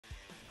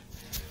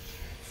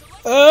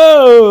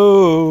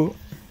Oh!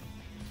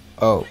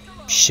 Oh,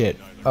 shit.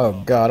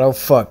 Oh, God. Oh,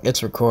 fuck.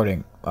 It's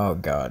recording. Oh,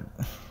 God.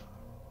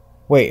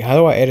 Wait, how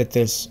do I edit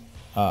this?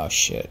 Oh,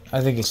 shit.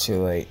 I think it's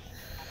too late.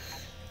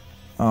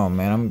 Oh,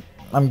 man.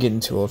 I'm getting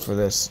too old for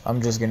this.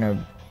 I'm just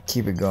gonna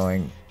keep it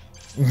going.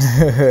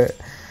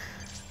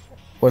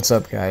 What's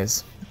up,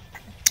 guys?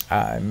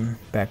 I'm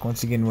back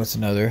once again with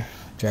another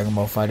Dragon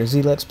Ball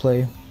FighterZ Let's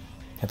Play.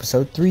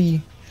 Episode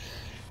 3.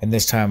 And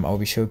this time I'll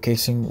be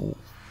showcasing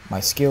my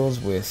skills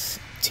with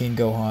Teen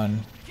Gohan,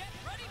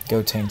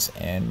 Gotenks,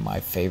 and my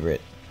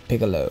favorite,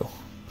 Piccolo.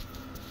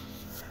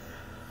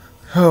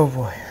 Oh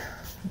boy.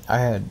 I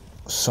had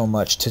so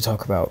much to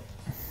talk about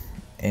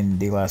in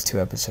the last two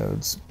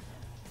episodes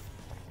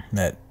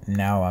that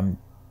now I'm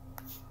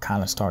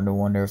kind of starting to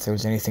wonder if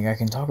there's anything I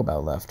can talk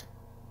about left.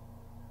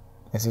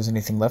 If there's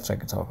anything left I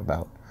can talk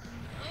about.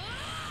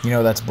 You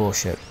know, that's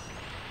bullshit.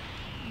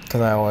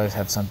 Because I always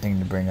have something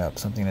to bring up,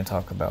 something to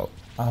talk about.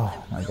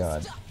 Oh my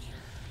god.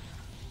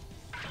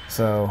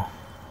 So,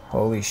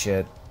 holy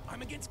shit.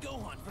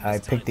 I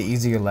picked the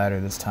easier ladder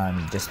this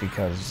time just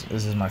because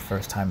this is my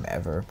first time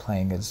ever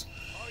playing as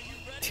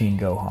Teen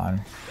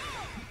Gohan.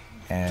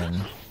 And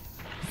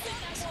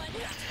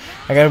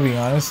I gotta be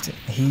honest,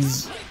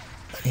 he's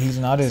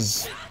not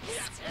as,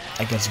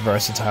 I guess,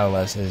 versatile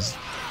as his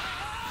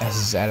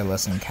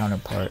adolescent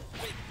counterpart.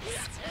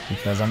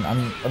 Because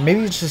or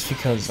maybe it's just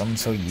because I'm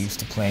so used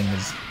to playing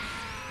as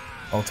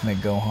Ultimate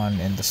Gohan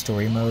in the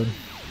story mode.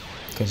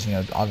 Because, you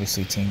know,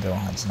 obviously Teen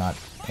Gohan's not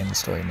in the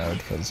story mode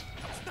because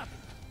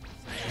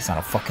he's not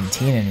a fucking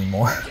teen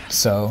anymore.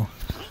 So,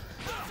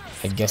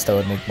 I guess that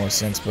would make more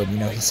sense. But, you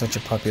know, he's such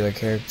a popular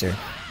character.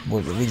 Well,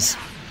 at least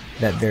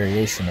that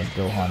variation of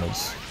Gohan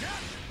is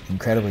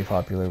incredibly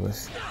popular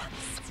with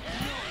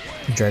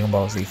Dragon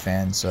Ball Z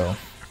fans. So,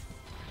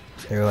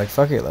 they were like,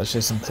 fuck it, let's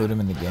just include him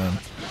in the game.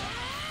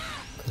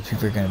 Because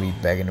people are going to be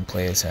begging to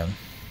play as him.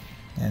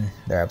 And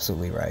they're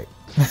absolutely right.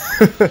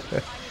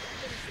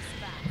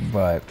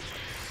 But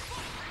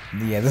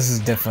yeah, this is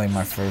definitely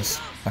my first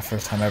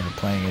time ever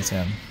playing as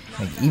him.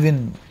 Like,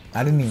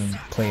 I didn't even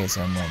play as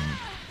him when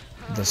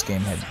this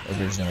game had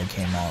originally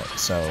came out.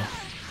 So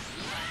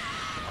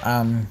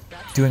I'm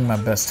doing my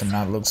best to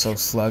not look so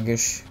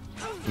sluggish,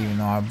 even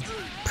though I'm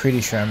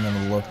pretty sure I'm going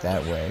to look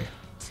that way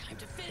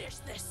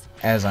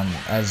as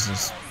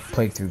this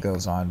playthrough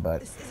goes on.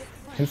 But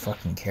who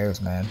fucking cares,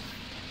 man?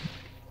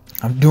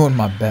 I'm doing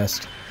my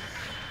best.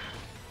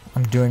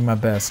 I'm doing my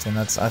best, and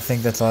I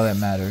think that's all that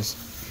matters.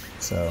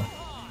 So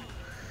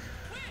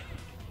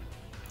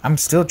I'm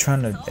still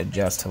trying to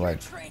adjust to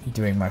like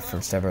doing my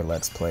first ever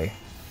Let's Play,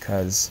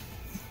 because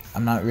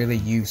I'm not really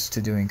used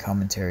to doing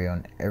commentary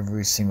on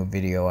every single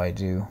video I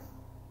do.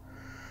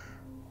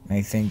 And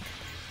I think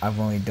I've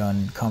only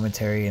done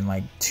commentary in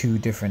like 2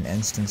 different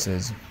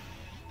instances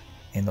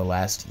in the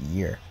last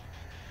year.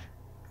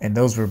 And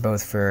those were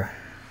both for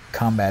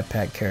combat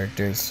pack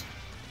characters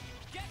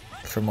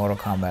for Mortal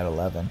Kombat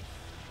 11.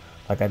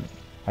 Like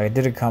I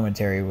did a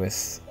commentary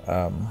with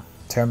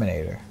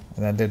Terminator,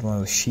 and I did one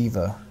with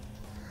Shiva.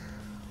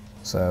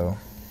 So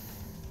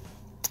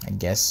I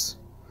guess,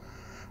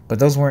 but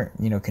those weren't,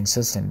 you know,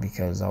 consistent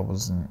because I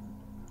wasn't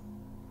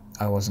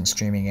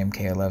streaming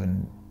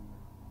MK11,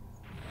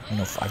 you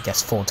know, I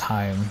guess full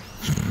time.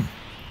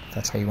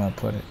 That's how you want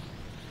to put it.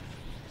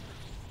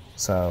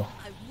 So,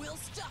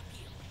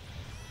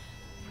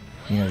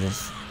 you know,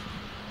 just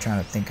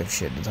trying to think of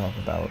shit to talk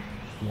about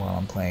while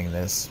I'm playing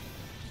this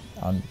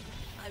on,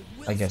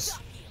 I guess,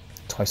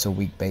 twice a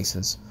week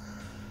basis.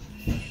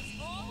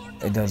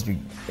 It does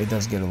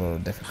get a little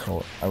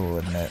difficult, I will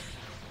admit.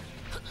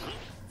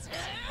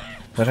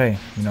 But hey,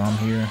 you know, I'm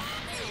here.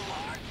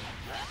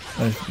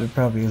 There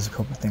probably is a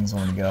couple things I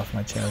want to get off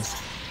my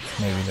chest.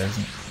 Maybe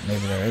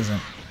there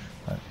isn't.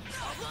 But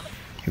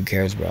who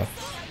cares, bro?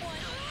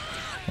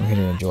 I'm here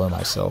to enjoy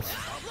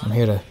myself. I'm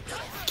here to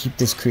keep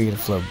this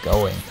creative flow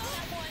going.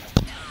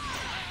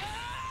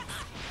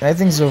 And I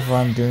think so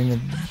far I'm doing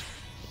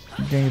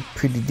a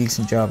pretty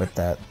decent job at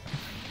that.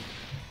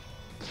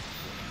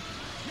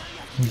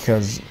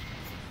 Because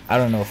I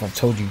don't know if I've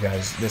told you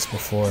guys this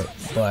before,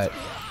 but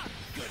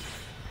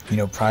you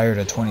know, prior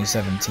to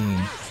 2017,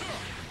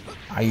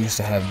 I used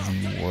to have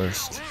the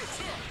worst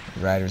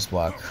writer's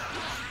block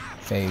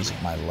phase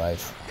of my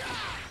life.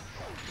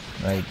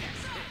 Like,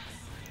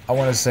 I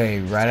want to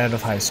say right out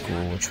of high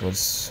school, which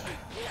was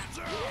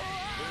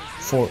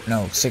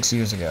 6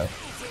 years ago.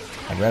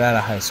 Like, right out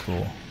of high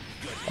school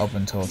up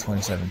until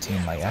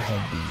 2017, like, I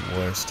had the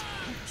worst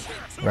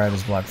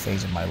writer's block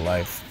phase of my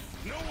life.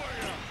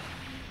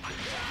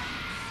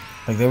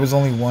 Like, there was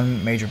only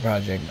one major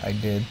project I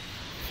did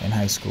in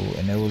high school,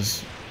 and it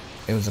was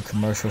a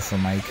commercial for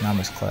my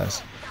economics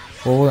class.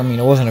 Well, I mean,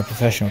 it wasn't a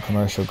professional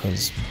commercial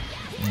because,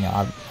 you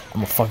know,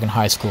 I'm a fucking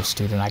high school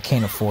student. I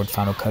can't afford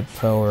Final Cut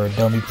Pro or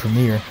Adobe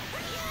Premiere,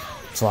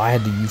 so I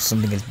had to use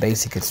something as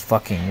basic as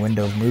fucking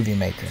Windows Movie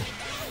Maker.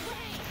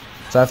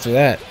 So after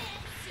that,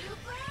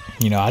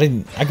 you know, I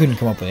couldn't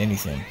come up with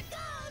anything.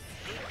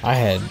 I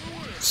had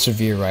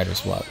severe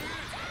writer's block.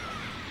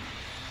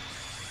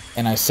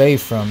 And I say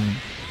from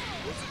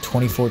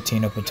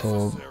 2014 up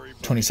until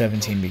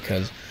 2017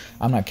 because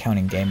I'm not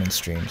counting gaming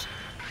streams.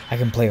 I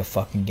can play a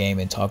fucking game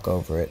and talk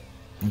over it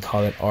and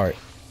call it art,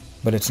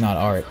 but it's not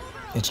art.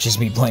 It's just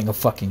me playing a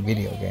fucking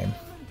video game.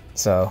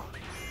 So,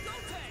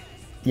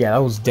 yeah, that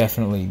was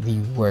definitely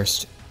the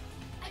worst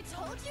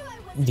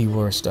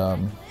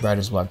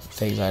writer's block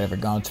phase I'd ever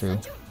gone through.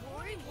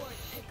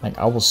 Like,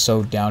 I was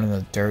so down in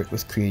the dirt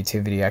with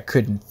creativity, I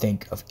couldn't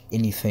think of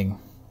anything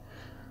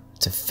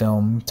to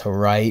film, to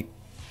write.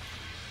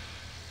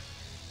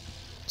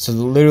 So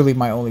literally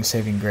my only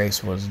saving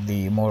grace was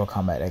the Mortal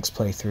Kombat X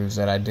playthroughs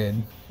that I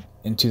did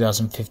in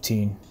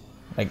 2015,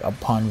 like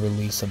upon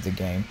release of the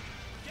game.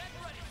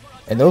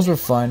 And those were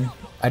fun.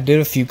 I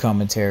did a few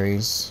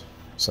commentaries,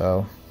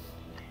 so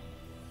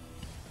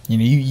you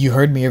know, you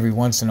heard me every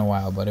once in a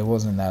while, but it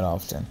wasn't that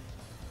often.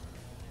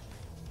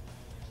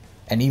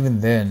 And even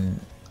then,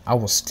 I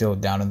was still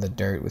down in the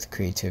dirt with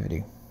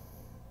creativity.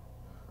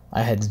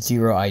 I had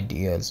zero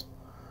ideas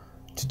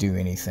to do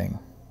anything.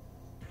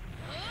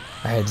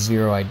 I had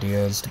zero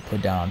ideas to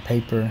put down on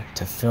paper,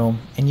 to film.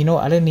 And you know,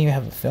 I didn't even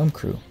have a film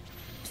crew.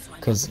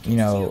 Because, you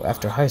know,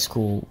 after high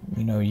school,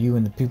 you know, you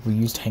and the people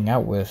you used to hang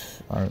out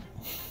with are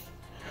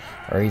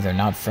either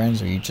not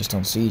friends or you just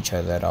don't see each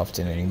other that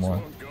often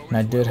anymore. And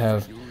I did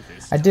have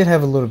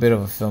a little bit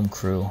of a film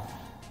crew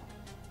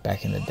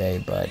back in the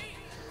day, but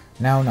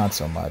now not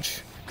so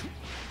much.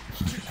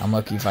 I'm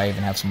lucky if I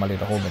even have somebody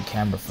to hold the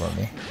camera for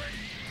me.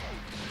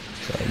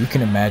 So you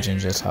can imagine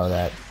just how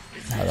that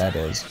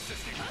is.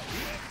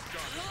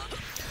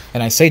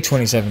 And I say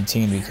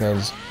 2017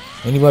 because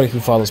anybody who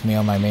follows me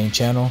on my main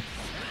channel,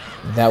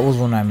 that was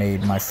when I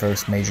made my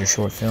first major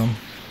short film,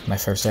 my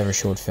first ever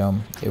short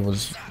film. It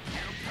was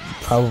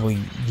probably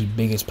the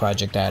biggest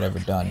project I had ever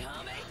done.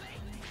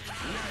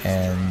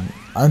 And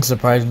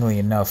unsurprisingly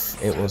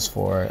enough, it was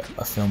for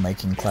a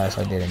filmmaking class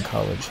I did in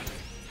college.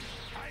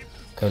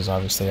 Because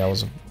obviously I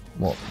was,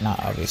 well, not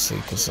obviously,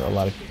 because a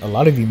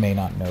lot of you may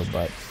not know,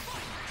 but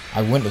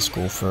I went to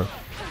school for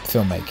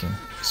filmmaking.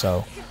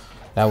 So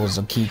that was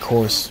a key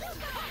course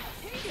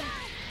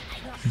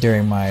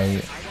during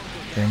my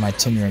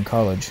tenure in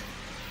college.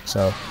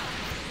 So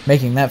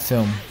making that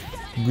film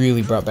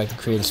really brought back the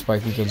creative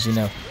spark because, you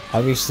know,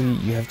 obviously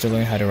you have to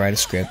learn how to write a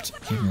script,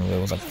 even though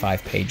it was like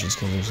 5 pages,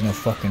 because there's no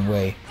fucking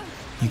way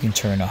you can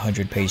turn a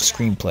 100-page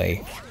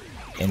screenplay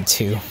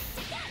into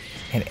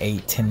an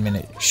 8-10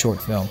 minute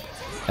short film.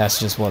 That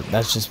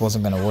just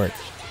wasn't gonna work,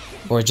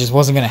 or it just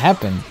wasn't gonna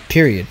happen,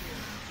 period.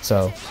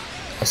 So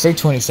I say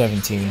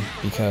 2017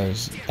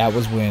 because that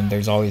was when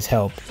There's Always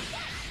Help,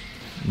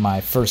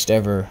 my first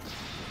ever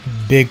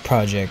big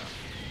project.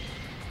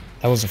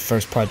 That was the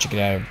first project that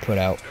I ever put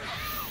out.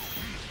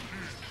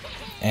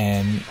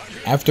 And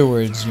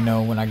afterwards, you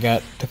know, when I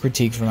got the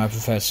critique from my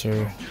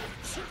professor,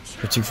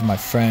 critique from my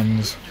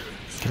friends,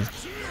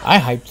 because I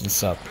hyped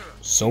this up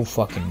so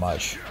fucking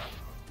much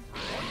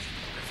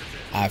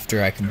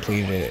after I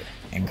completed it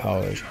in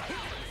college.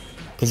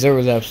 Because there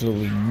was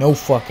absolutely no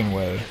fucking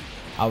way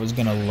I was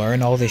gonna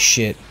learn all this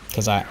shit.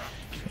 Because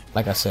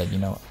like I said, you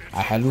know,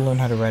 I had to learn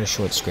how to write a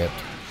short script.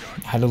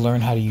 I had to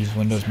learn how to use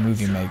Windows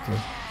Movie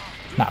Maker.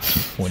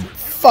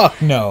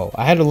 Fuck no!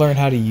 I had to learn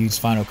how to use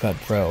Final Cut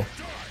Pro.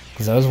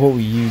 Because that was what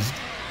we used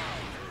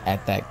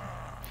at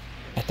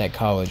that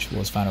college,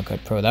 was Final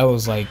Cut Pro. That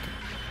was like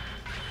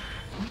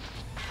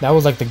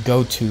the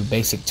go-to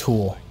basic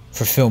tool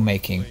for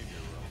filmmaking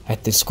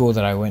at the school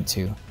that I went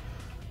to.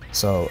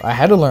 So I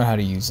had to learn how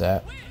to use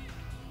that.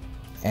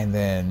 And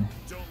then,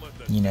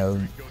 you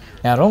know,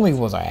 not only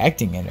was I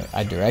acting in it,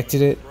 I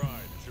directed it,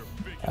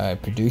 I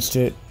produced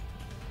it,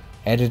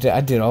 edited it,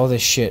 I did all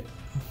this shit.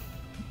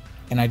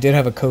 And I did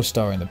have a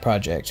co-star in the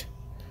project.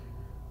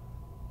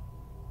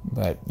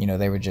 But, you know,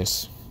 they were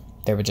just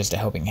a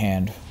helping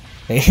hand.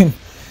 They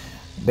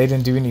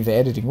didn't do any of the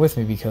editing with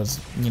me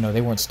because, you know,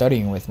 they weren't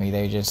studying with me.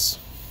 They just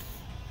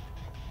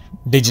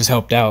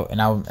helped out,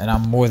 and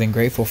I'm more than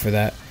grateful for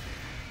that.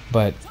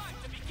 But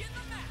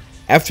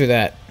after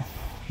that,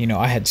 you know,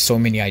 I had so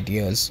many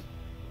ideas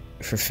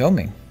for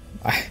filming.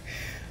 I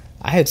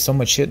had so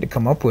much shit to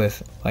come up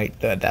with, like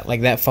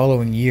that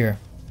following year,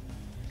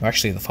 or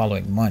actually the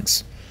following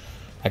months.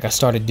 Like, I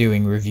started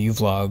doing review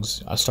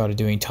vlogs. I started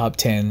doing top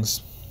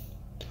 10s.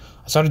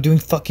 I started doing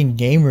fucking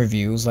game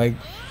reviews. Like,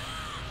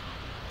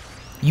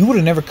 you would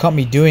have never caught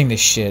me doing this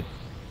shit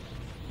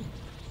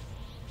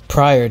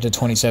prior to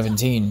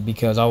 2017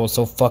 because I was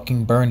so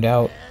fucking burned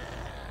out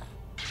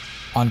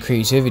on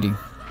creativity.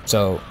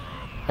 So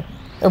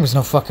there was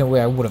no fucking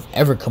way I would have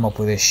ever come up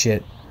with this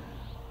shit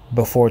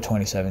before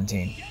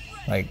 2017.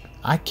 Like,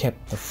 I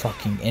kept the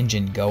fucking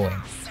engine going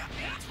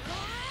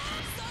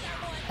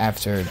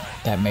after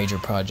that major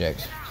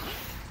project.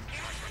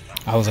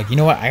 I was like, you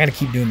know what? I gotta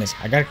keep doing this.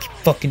 I gotta keep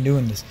fucking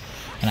doing this.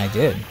 And I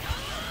did.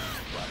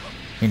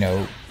 You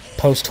know,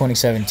 post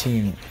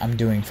 2017, I'm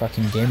doing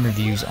fucking game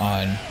reviews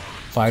on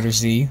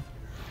FighterZ,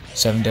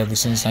 7 Deadly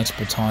Sins, Knights of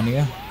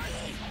Britannia.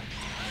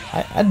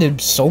 I did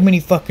so many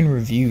fucking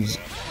reviews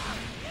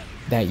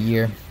that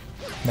year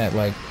that,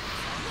 like,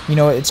 you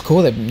know, it's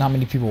cool that not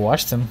many people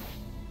watched them.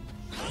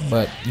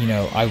 but you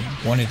know, I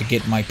wanted to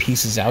get my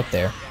pieces out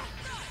there.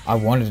 I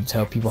wanted to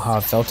tell people how I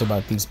felt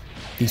about these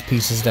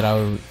pieces that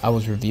I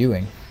was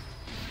reviewing.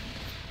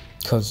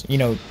 Cause you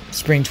know,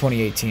 spring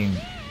 2018,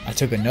 I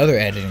took another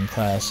editing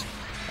class,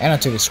 and I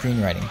took a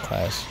screenwriting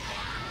class,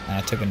 and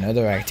I took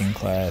another acting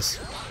class,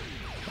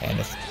 and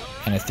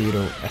a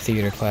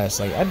theater class.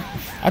 Like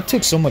I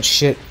took so much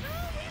shit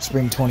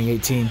spring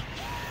 2018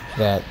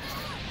 that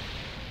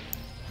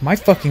my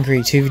fucking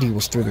creativity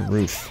was through the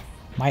roof.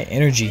 My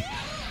energy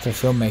for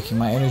filmmaking,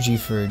 my energy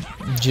for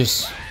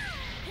just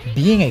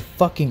being a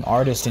fucking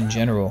artist in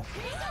general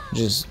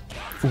just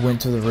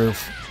went through the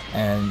roof,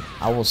 and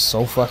I was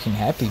so fucking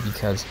happy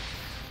because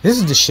this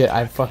is the shit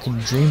I fucking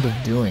dreamed of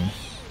doing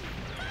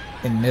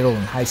in middle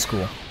and high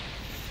school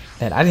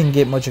that I didn't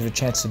get much of a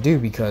chance to do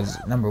because,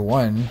 number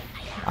one,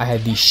 I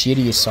had the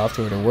shittiest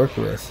software to work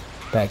with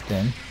back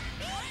then.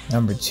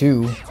 Number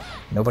two,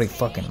 nobody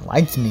fucking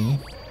liked me.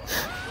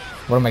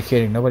 What am I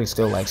kidding? Nobody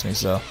still likes me,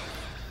 so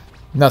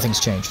nothing's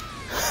changed.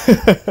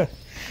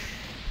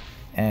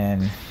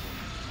 And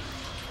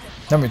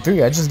number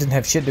three, I just didn't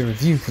have shit to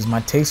review because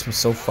my taste was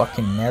so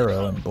fucking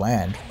narrow and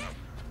bland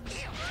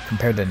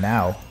compared to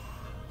now.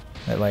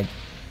 That like,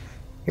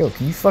 yo,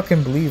 can you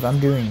fucking believe I'm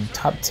doing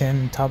top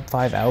 10, top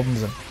 5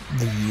 albums of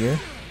the year?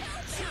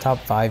 Top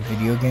 5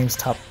 video games,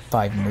 top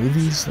 5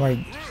 movies? Like,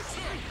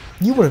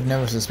 you would have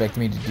never suspected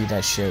me to do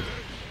that shit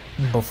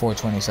before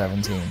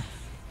 2017.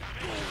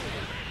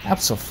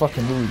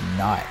 Absolutely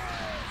not.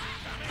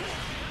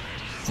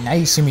 Now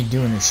you see me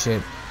doing this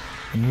shit,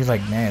 and you're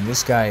like, man,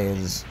 this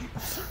guy's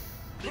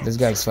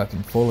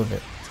fucking full of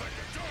it.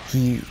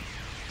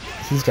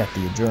 He's got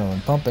the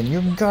adrenaline pumping.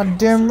 You're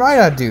goddamn right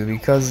I do,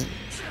 because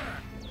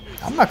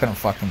I'm not gonna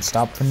fucking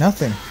stop for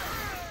nothing.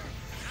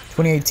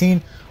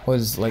 2018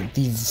 was like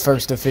the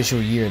first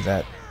official year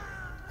that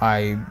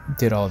I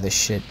did all this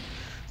shit.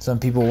 Some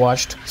people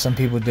watched, some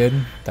people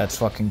didn't. That's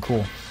fucking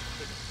cool.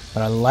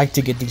 But I like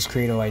to get these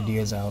creative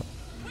ideas out,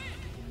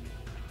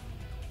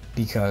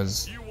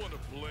 because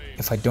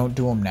if I don't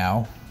do them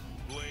now,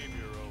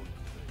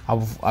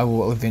 I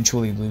will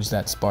eventually lose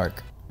that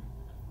spark.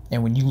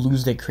 And when you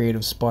lose that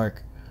creative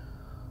spark,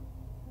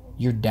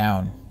 you're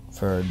down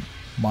for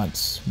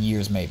months,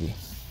 years maybe.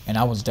 And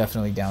I was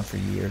definitely down for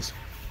years.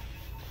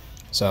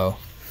 So,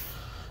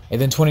 and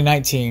then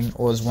 2019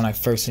 was when I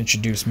first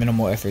introduced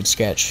minimal effort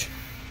sketch.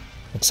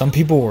 Like, some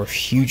people were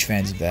huge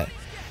fans of that.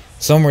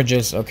 Some were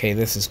just, okay,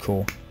 this is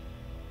cool.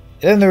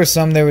 And then there were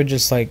some that were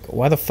just like,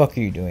 why the fuck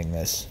are you doing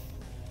this?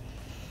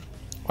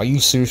 Are you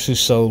seriously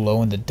so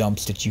low in the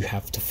dumps that you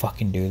have to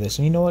fucking do this?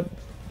 And you know what?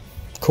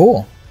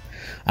 Cool.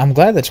 I'm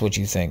glad that's what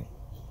you think.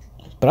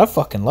 But I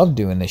fucking love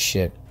doing this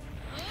shit.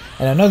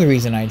 And another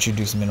reason I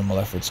introduced minimal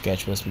effort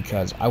sketch was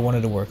because I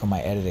wanted to work on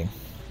my editing.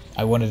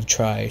 I wanted to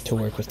try to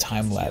work with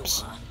time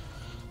lapse.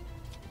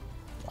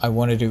 I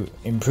wanted to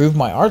improve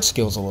my art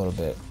skills a little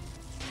bit.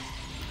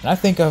 And I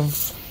think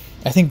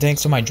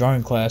thanks to my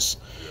drawing class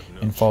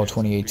in fall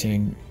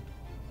 2018,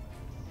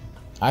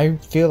 I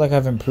feel like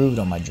I've improved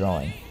on my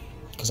drawing.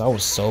 Because I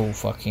was so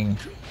fucking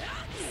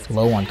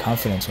low on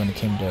confidence when it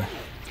came to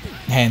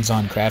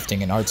hands-on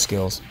crafting and art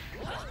skills.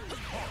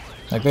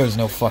 Like, there was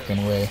no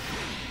fucking way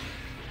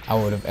I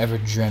would have ever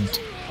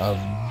dreamt of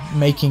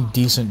making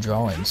decent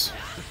drawings.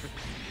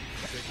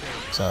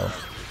 So,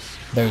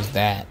 there's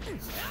that.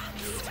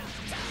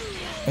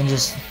 And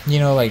just, you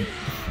know, like,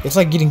 it's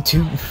like getting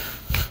two...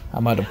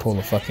 I'm about to pull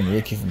a fucking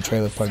Ricky from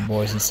Trailer Park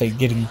Boys and say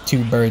getting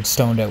two birds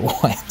stoned at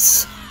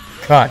once.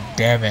 God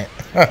damn it.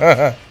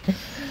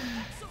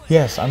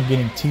 Yes, I'm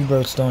getting two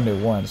birds stoned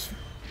at once.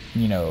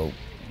 You know,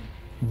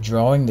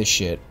 drawing the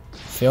shit,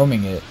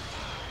 filming it,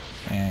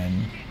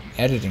 and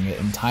editing it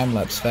in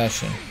time-lapse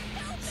fashion.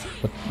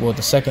 But, well,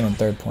 the second and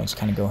third points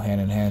kind of go hand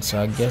in hand, so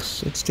I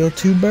guess it's still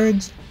two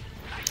birds.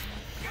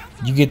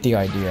 You get the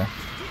idea.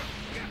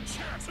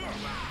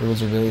 It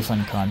was a really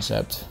fun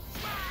concept.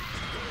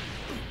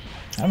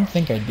 I don't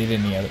think I did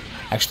any other...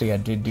 Actually, I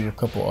did do a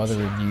couple other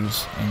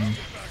reviews in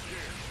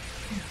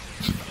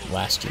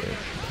last year,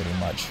 pretty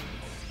much.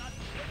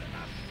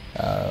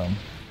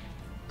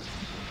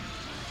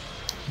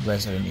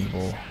 Resident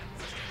Evil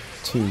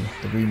 2,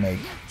 the remake,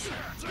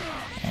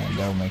 and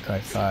Devil May Cry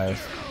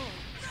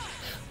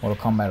 5.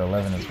 Mortal Kombat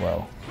 11 as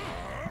well.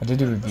 I did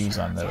do reviews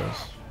on those.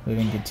 They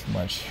didn't get too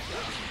much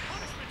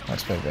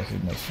Let's Play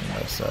recognition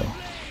though, so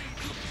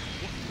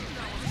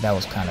that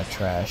was kind of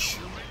trash.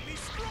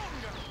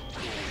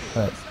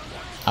 But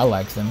I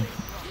liked them.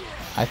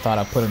 I thought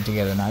I put them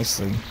together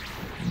nicely.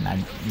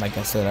 And like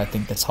I said, I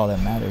think that's all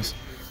that matters.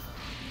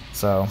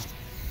 So,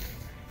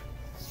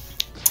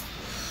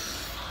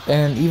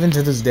 and even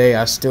to this day,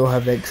 I still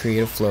have that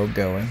creative flow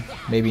going.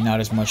 Maybe not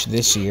as much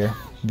this year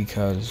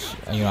because,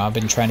 you know, I've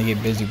been trying to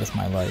get busy with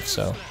my life.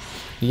 So,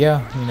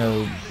 yeah, you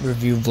know,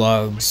 review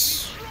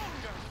vlogs,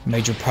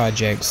 major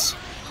projects,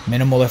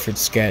 minimal effort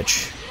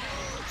sketch,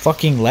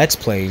 fucking let's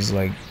plays.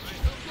 Like,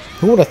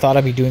 who would have thought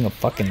I'd be doing a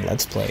fucking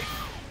let's play?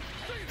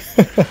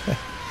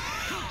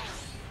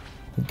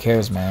 Who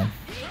cares, man?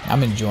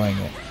 I'm enjoying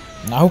it.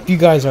 And I hope you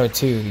guys are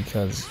too,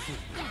 because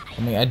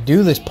I mean, I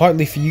do this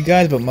partly for you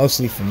guys, but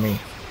mostly for me.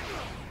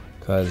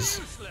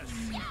 Because,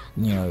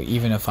 you know,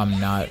 even if I'm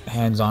not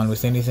hands-on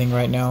with anything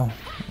right now,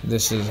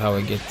 this is how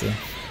I get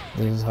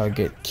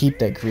keep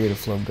that creative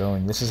flow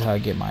going. This is how I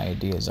get my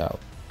ideas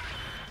out.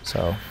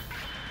 So,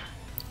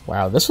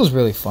 wow, this was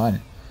really fun.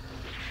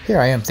 Here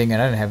I am thinking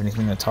I didn't have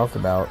anything to talk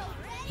about.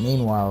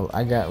 Meanwhile,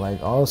 I got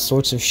like all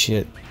sorts of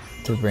shit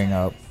to bring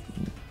up,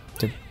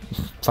 to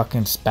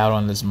fucking spout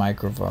on this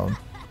microphone.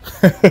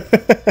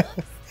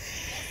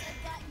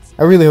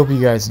 I really hope you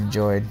guys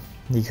enjoyed,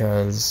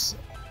 because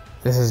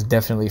this is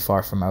definitely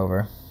far from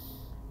over.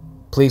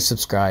 Please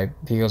subscribe,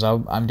 because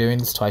I'm doing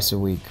this twice a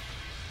week.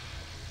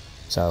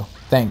 So,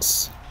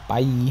 thanks.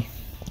 Bye.